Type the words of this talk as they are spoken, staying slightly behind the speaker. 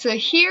So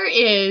here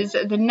is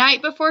The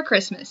Night Before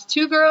Christmas,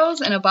 2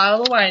 girls and a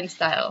bottle of wine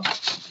style.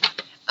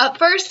 Up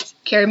first,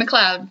 Carrie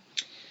McLeod.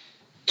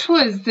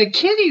 'Twas the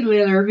kitty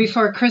litter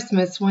before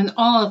Christmas when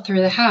all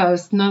through the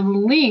house not a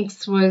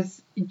lynx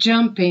was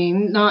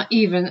jumping, not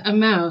even a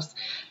mouse.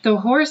 The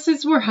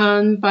horses were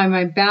hung by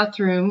my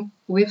bathroom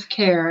with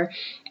care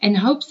in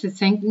hopes that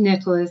St.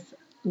 Nicholas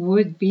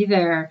would be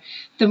there.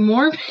 The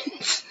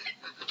Mormons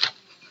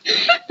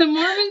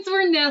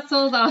were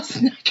nestled all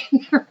snug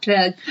in their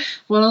beds,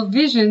 while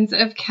visions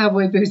of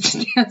cowboy boots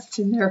danced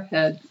in their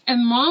heads.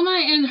 And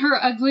Mama in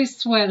her ugly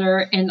sweater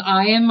and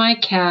I in my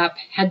cap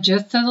had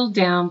just settled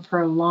down for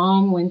a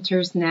long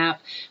winter's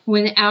nap,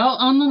 when out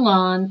on the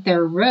lawn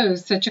there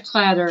rose such a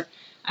clatter.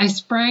 I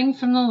sprang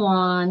from the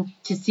lawn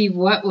to see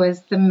what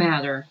was the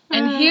matter.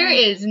 And here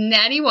is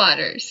Natty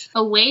Waters.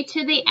 Away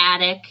to the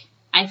attic,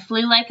 I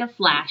flew like a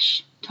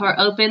flash, tore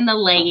open the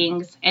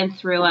leggings, and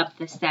threw up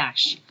the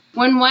sash.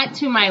 When what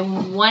to my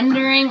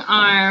wondering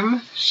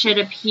arm should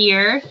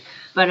appear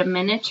but a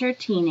miniature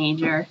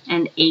teenager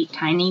and 8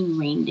 tiny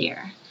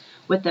reindeer,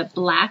 with a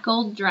black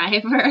old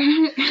driver,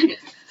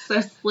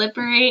 so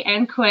slippery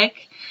and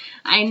quick,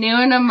 I knew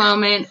in a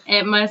moment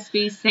it must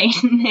be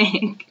Saint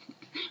Nick.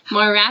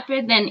 More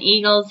rapid than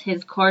eagles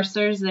his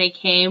coursers they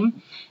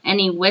came, and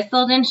he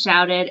whistled and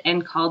shouted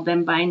and called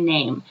them by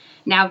name.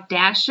 Now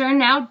Dasher,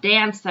 now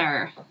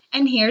Dancer.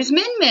 And here's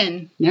Min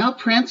Min. Now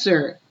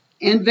Prancer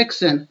and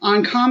Vixen,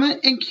 on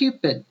Comet and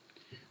Cupid,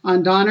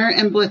 on Donner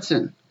and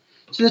Blitzen,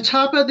 to the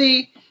top of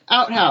the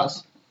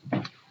outhouse,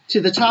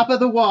 to the top of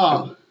the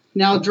wall,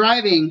 now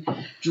driving,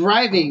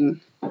 drinking,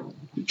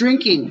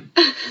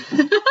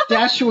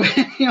 dash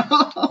away,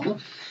 all.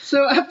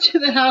 So up to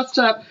the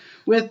housetop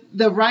with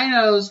the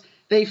rhinos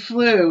they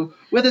flew,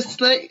 with a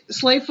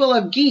sleigh full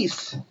of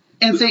geese,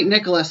 and St.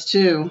 Nicholas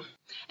too.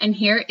 And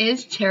here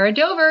is Tara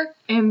Dover.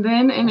 And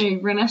then in a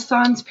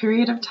Renaissance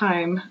period of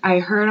time, I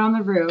heard on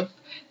the roof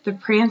the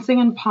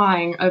prancing and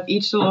pawing of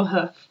each little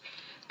hoof,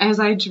 as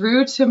I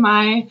drew to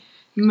my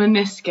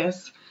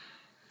meniscus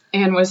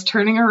and was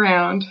turning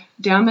around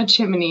down the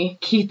chimney.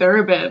 Keith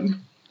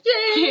Urban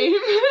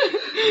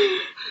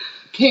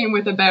came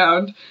with a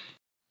bound.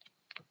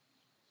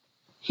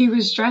 He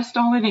was dressed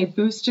all in a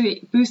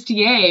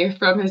bustier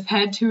from his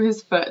head to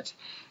his foot,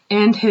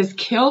 and his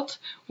kilt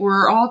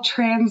were all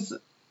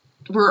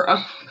What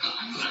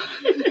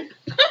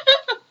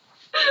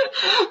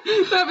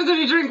happens when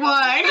you drink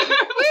wine?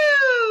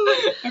 Woo!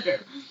 Okay.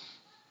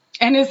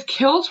 And his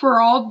kilt were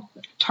all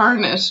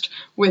tarnished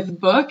with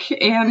book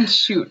and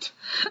shoot.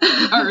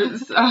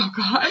 Oh,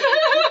 God.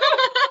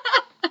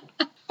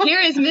 Here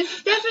is Miss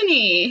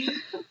Stephanie.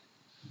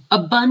 A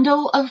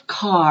bundle of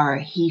car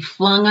he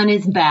flung on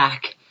his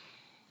back,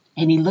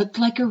 and he looked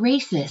like a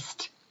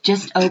racist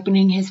just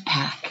opening his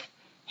pack.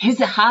 His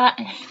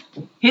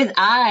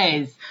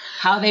eyes,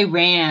 how they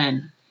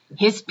ran.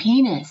 His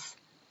penis,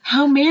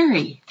 how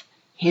merry.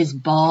 His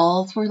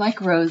balls were like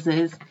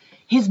roses.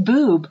 His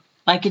boob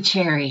like a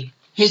cherry.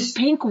 His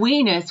pink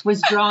weenus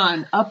was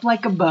drawn up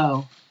like a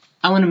bow.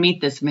 I want to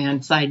meet this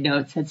man, side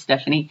note, said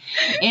Stephanie.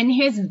 And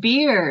his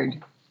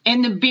beard,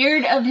 and the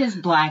beard of his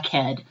black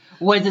head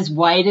was as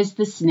white as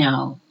the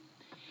snow.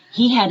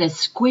 He had a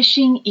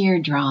squishing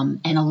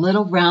eardrum and a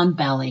little round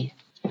belly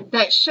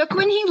that shook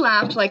when he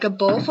laughed like a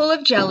bowl full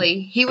of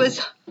jelly. He was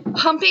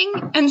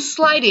humping and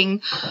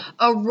sliding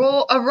a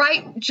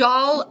right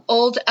jol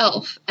old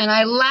elf, and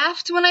I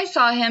laughed when I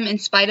saw him in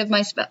spite of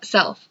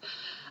myself.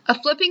 A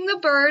flipping the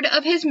bird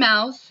of his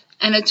mouth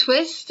and a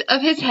twist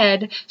of his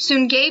head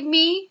soon gave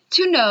me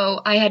to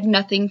know I had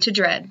nothing to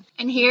dread.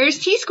 And here's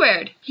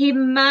T-squared. He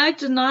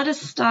mugged not a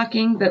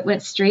stocking, but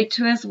went straight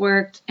to his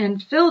work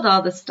and filled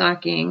all the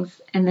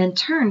stockings, and then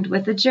turned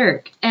with a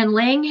jerk, and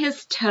laying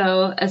his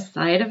toe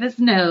aside of his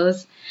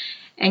nose,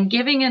 and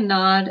giving a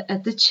nod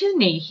at the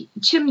chimney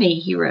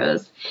he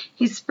rose.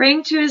 He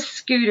sprang to his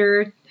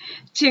scooter,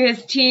 to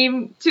his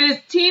team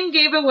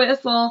gave a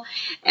whistle,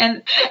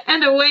 and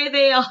away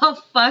they all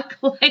fuck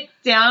like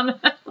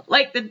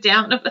the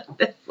down of a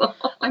thistle.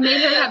 I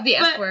made her have the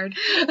F word.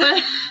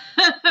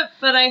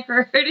 But I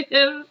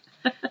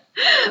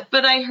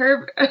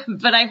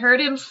heard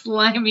him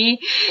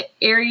slimy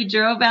ere he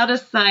drove out of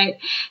sight.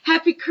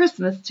 Happy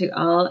Christmas to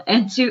all,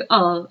 and to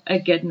all a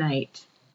good night.